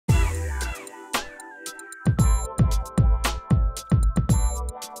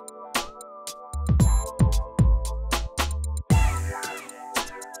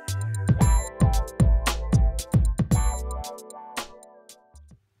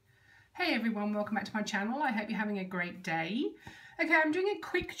Hey everyone, welcome back to my channel. I hope you're having a great day. Okay, I'm doing a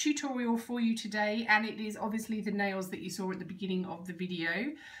quick tutorial for you today, and it is obviously the nails that you saw at the beginning of the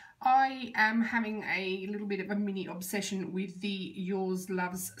video. I am having a little bit of a mini obsession with the Yours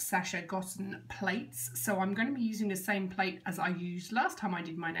Loves Sascha Gossen plates. So I'm going to be using the same plate as I used last time I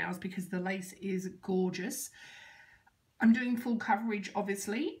did my nails because the lace is gorgeous. I'm doing full coverage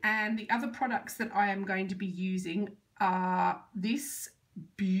obviously, and the other products that I am going to be using are this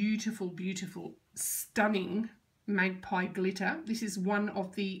beautiful, stunning Magpie glitter. This is one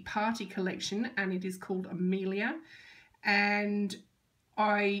of the party collection and it is called Amelia, and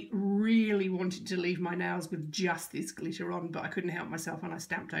I really wanted to leave my nails with just this glitter on, but I couldn't help myself and I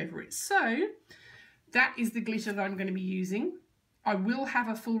stamped over it. So that is the glitter that I'm going to be using. I will have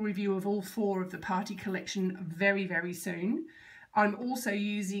a full review of all four of the party collection very soon. I'm also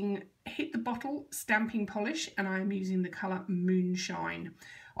using Hit the Bottle stamping polish and I am using the colour Moonshine.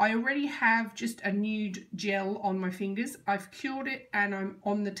 I already have just a nude gel on my fingers. I've cured it and I'm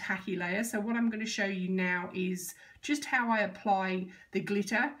on the tacky layer. So what I'm going to show you now is just how I apply the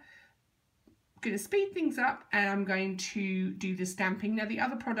glitter. I'm going to speed things up and I'm going to do the stamping. Now the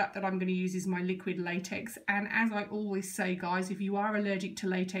other product that I'm going to use is my liquid latex, and as I always say guys, if you are allergic to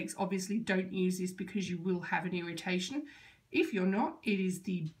latex, obviously don't use this because you will have an irritation. If you're not, it is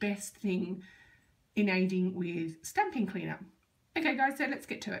the best thing in aiding with stamping cleanup. Okay guys, so let's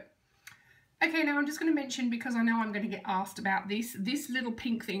get to it. Okay, now I'm just going to mention, because I know I'm going to get asked about this little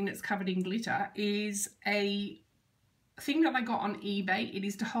pink thing that's covered in glitter is a thing that I got on eBay. It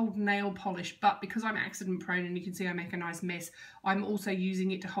is to hold nail polish, but because I'm accident prone and you can see I make a nice mess, I'm also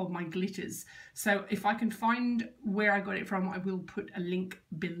using it to hold my glitters. So if I can find where I got it from, I will put a link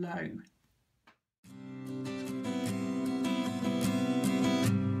below.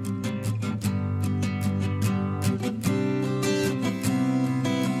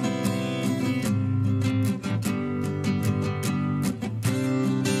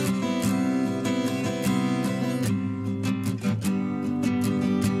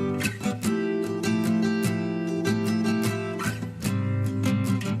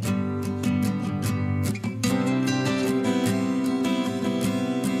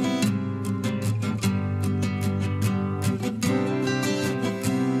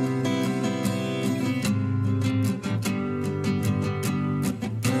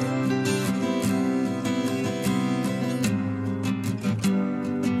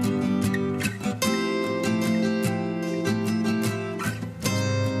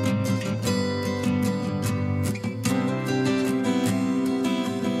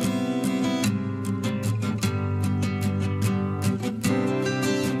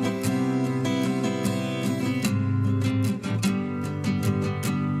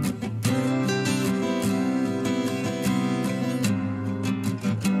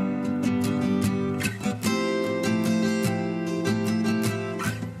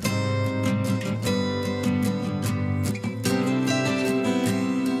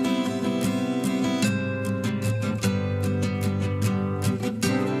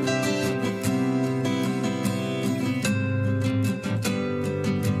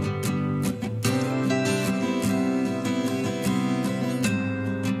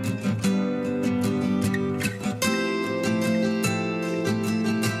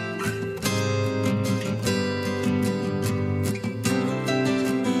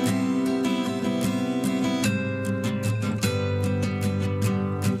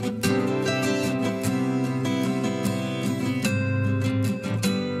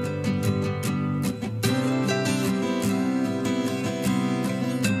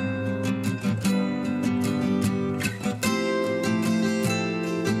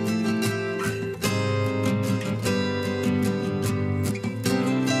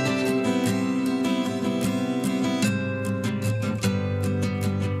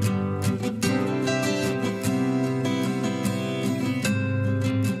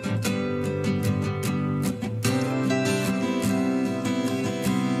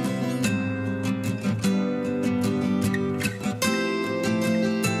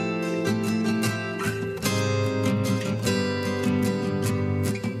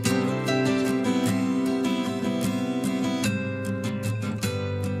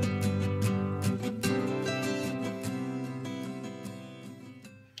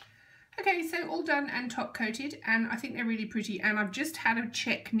 Okay, so all done and top coated, and I think they're really pretty, and I've just had a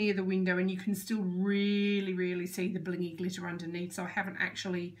check near the window and you can still really see the blingy glitter underneath, so I haven't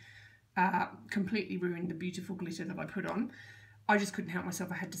actually completely ruined the beautiful glitter that I put on. I just couldn't help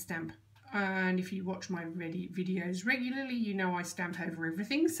myself, I had to stamp. And if you watch my videos regularly, you know I stamp over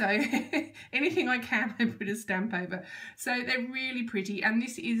everything. So anything I can, I put a stamp over. So they're really pretty. And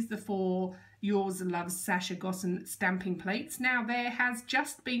this is the For Yours Loves Sascha Gossen stamping plates. Now, there has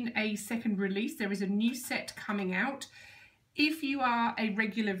just been a second release. There is a new set coming out. If you are a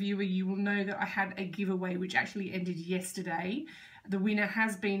regular viewer, you will know that I had a giveaway which actually ended yesterday. The winner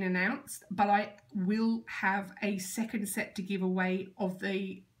has been announced, but I will have a second set to give away of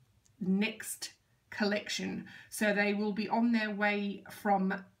the next collection. So they will be on their way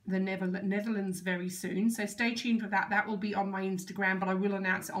from the Netherlands very soon. So stay tuned for that. That will be on my Instagram, but I will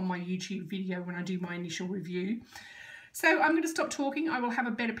announce it on my YouTube video when I do my initial review. So I'm going to stop talking. I will have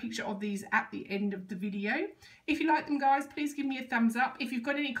a better picture of these at the end of the video. If you like them, guys, please give me a thumbs up. If you've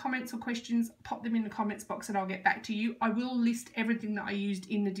got any comments or questions, pop them in the comments box and I'll get back to you. I will list everything that I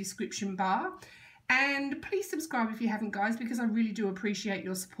used in the description bar. And please subscribe if you haven't, guys, because I really do appreciate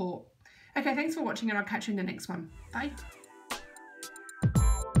your support. Okay, thanks for watching and I'll catch you in the next one. Bye.